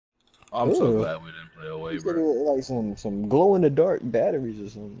I'm so glad we didn't play away, These bro. look like some glow in the dark batteries or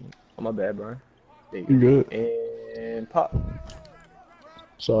something. Oh my bad, Brian. There You you good? go. And pop.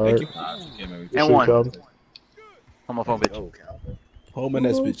 Sorry. Thank you. Nah, just can't make me Good And shit, one. Calvin. Homophobe bitch. Oh, Calvin. Home in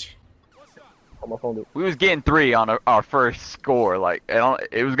that bitch. On my phone. We was getting 3 on our first score. Like,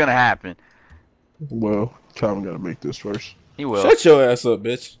 it was gonna happen. Well, Calvin got to make this first. He will. Shut your ass up,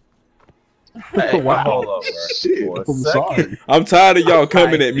 bitch. Hey, Wow. hold up, bro. Shit, For a I'm second, sorry. I'm tired of y'all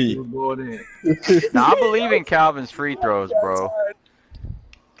coming at you me. were going in. Now, I believe in Calvin's free throws, bro.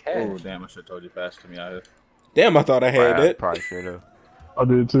 Oh, damn, I should have told you pass to me out here. Damn, I thought I had I that. probably should have. I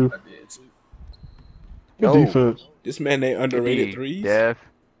did too. I did too. Good Yo. defense. This man ain't underrated threes. Dev.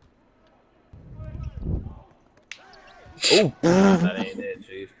 Oh. That ain't it,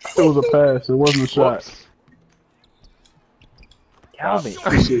 chief. It was a pass. It wasn't a shot. Whoops. Calvin. Shit,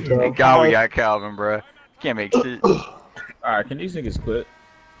 Calvin. Thank God we got Calvin, bro. Can't make shit. Alright, can these niggas quit?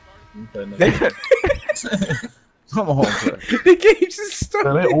 Come on, bro. The game's just Man,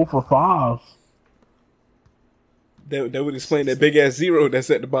 started. they 0 for 5. That would explain that big ass 0 that's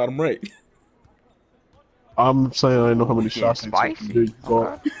at the bottom right. I'm saying I didn't know how many Getting shots they took. spicy. Big fuck.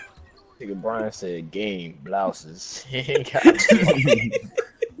 Okay. Nigga Brian said game blouses. He ain't got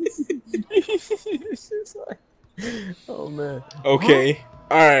It's just like, oh man. Okay.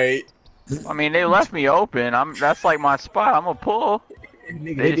 Alright. I mean, they left me open. That's like my spot. I'm gonna pull.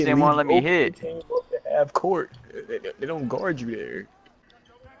 Nigga, They just didn't wanna let me leave you hit. open. They came up to half court. They don't guard you there.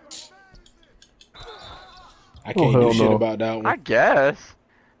 I can't hell do shit no. about that I one. guess.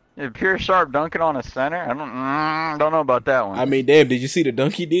 Pure sharp dunking on a center. I don't know about that one. I mean, damn, did you see the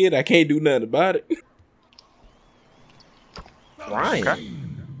dunk he did? I can't do nothing about it. Brian. Okay.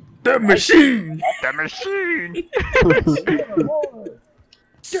 The machine! The machine.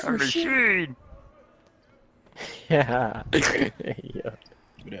 The machine. Yeah. Yeah.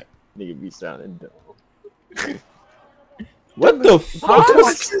 that. Nigga be sounding dumb. What the fuck?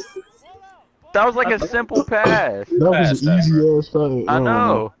 That was like a simple pass. That was an easy ass pass. I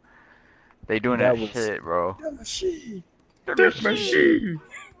know. They doing That that, was- shit, bro. The machine. The machine.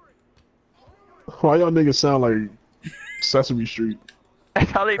 Why y'all niggas sound like Sesame Street?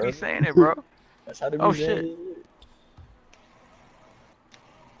 That's how they be saying it, bro. That's how they be Oh, saying it.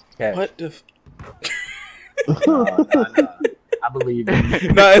 Cash. What the Nah. I believe in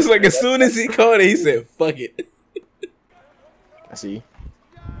you. Nah, it's like as soon as he called it, he said, fuck it. I see.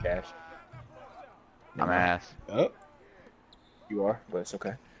 Cash. I'm ass. Oh. You are, but it's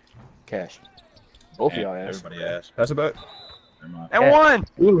okay. Cash. Both of y'all ass. Everybody ass. Pass it back. Never mind. And one.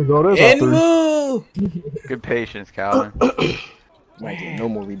 Here we go. There's And our three. move! Good patience, Calvin. Might get no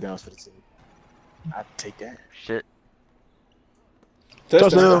more rebounds for the team. I'd take that. Shit.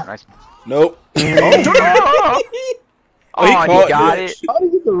 Touchdown. Nice. Nope. Oh, he oh, caught he got that. it. How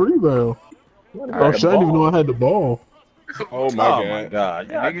did he get the rebound? Oh, shit, I didn't even know I had the ball. Oh my god.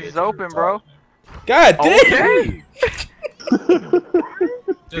 Yeah, I Niggas get is you. open, bro. God damn! Okay. Just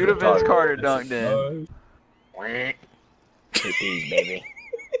You'd have Vince retarded. Carter dunked in. Take these, baby.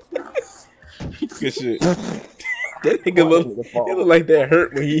 Good shit. That nigga look like that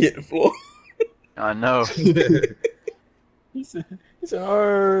hurt when he hit the floor. I know. He said,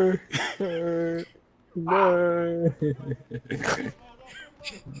 "Arr, arr."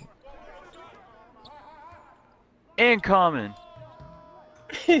 Incoming.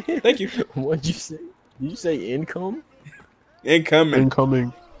 Thank you. What'd you say? Did you say income? Incoming.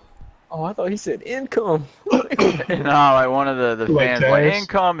 Incoming. Oh, I thought he said income. No, like one of the Like fans like cash?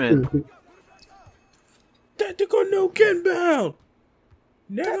 incoming. Tactical no can bound.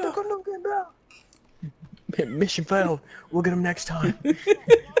 Never. Tactical no good bro. Mission failed. We'll get him next time.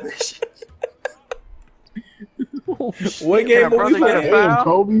 Mission. Oh, shit. What game Can are our we brother get a playing? foul? Damn,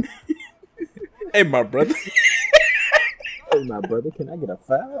 Kobe. Hey, my brother. Hey, my brother, can I get a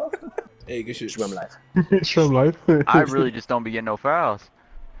foul? Hey, good shit. Swim life. Shrimp life. I really just don't be getting no fouls.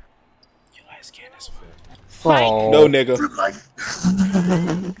 Your ass can't as well. Oh. No, nigga.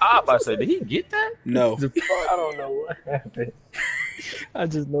 I was about to say, did he get that? No. I don't know what happened. I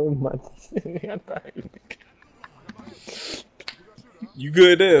just know my. I thought he You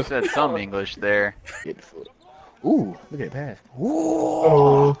good there? Said some English there. get the foot. Ooh, look at that pass. Ooh,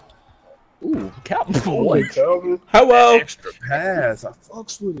 Oh. ooh, Calvin. Holy Calvin. Hello. Extra pass. I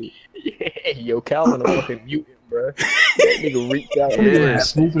fucks with it. Yeah, yo, Calvin, a fucking mutant, bro. That nigga reached out. Yeah.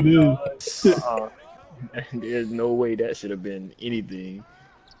 Snoop it in. There's no way that should have been anything.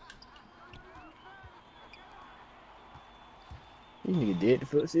 These nigga dead the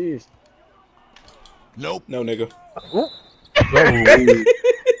foot serious. No, nigga. Oh.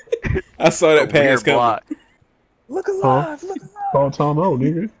 I saw that A weird pass coming. block. Look alive, look alive. Call time out,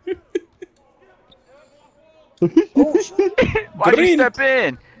 nigga. Oh shit! Why'd you Green. step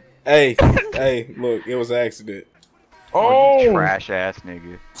in? Hey, hey, look, it was an accident. Oh, you Oh. trash ass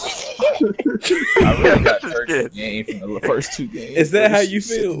nigga. I really got Just church kidding. game from the first 2 games. Is that bro. how This you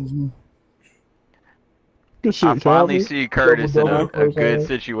shit feel? Good shit, I finally Calvin. see Curtis in Double, a first good half.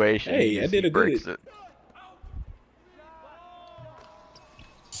 situation. Hey, I did He a breaks good. it.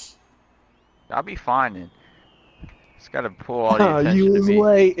 I'll be fine then. Just gotta pull all the You attention to was me.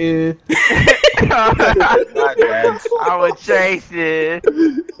 waiting. My bad. I would chase it.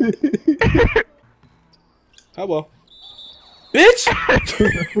 How about? Bitch!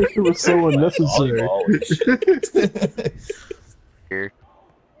 It was so unnecessary. Volleyball and shit. Here,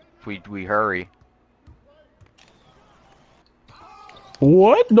 if we hurry.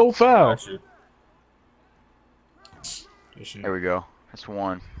 What? No foul. Got you. Good shit. There we go. That's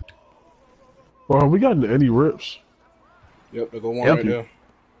one. Well, we got any rips. Yep, there go one Yep. right there.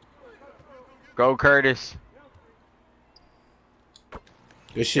 Go, Curtis.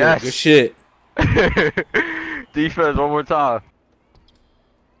 Good shit, Yes. good shit. Defense, one more time.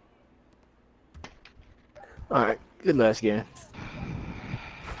 All right, good last game.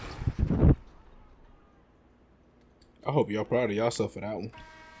 I hope y'all proud of yourself for that one.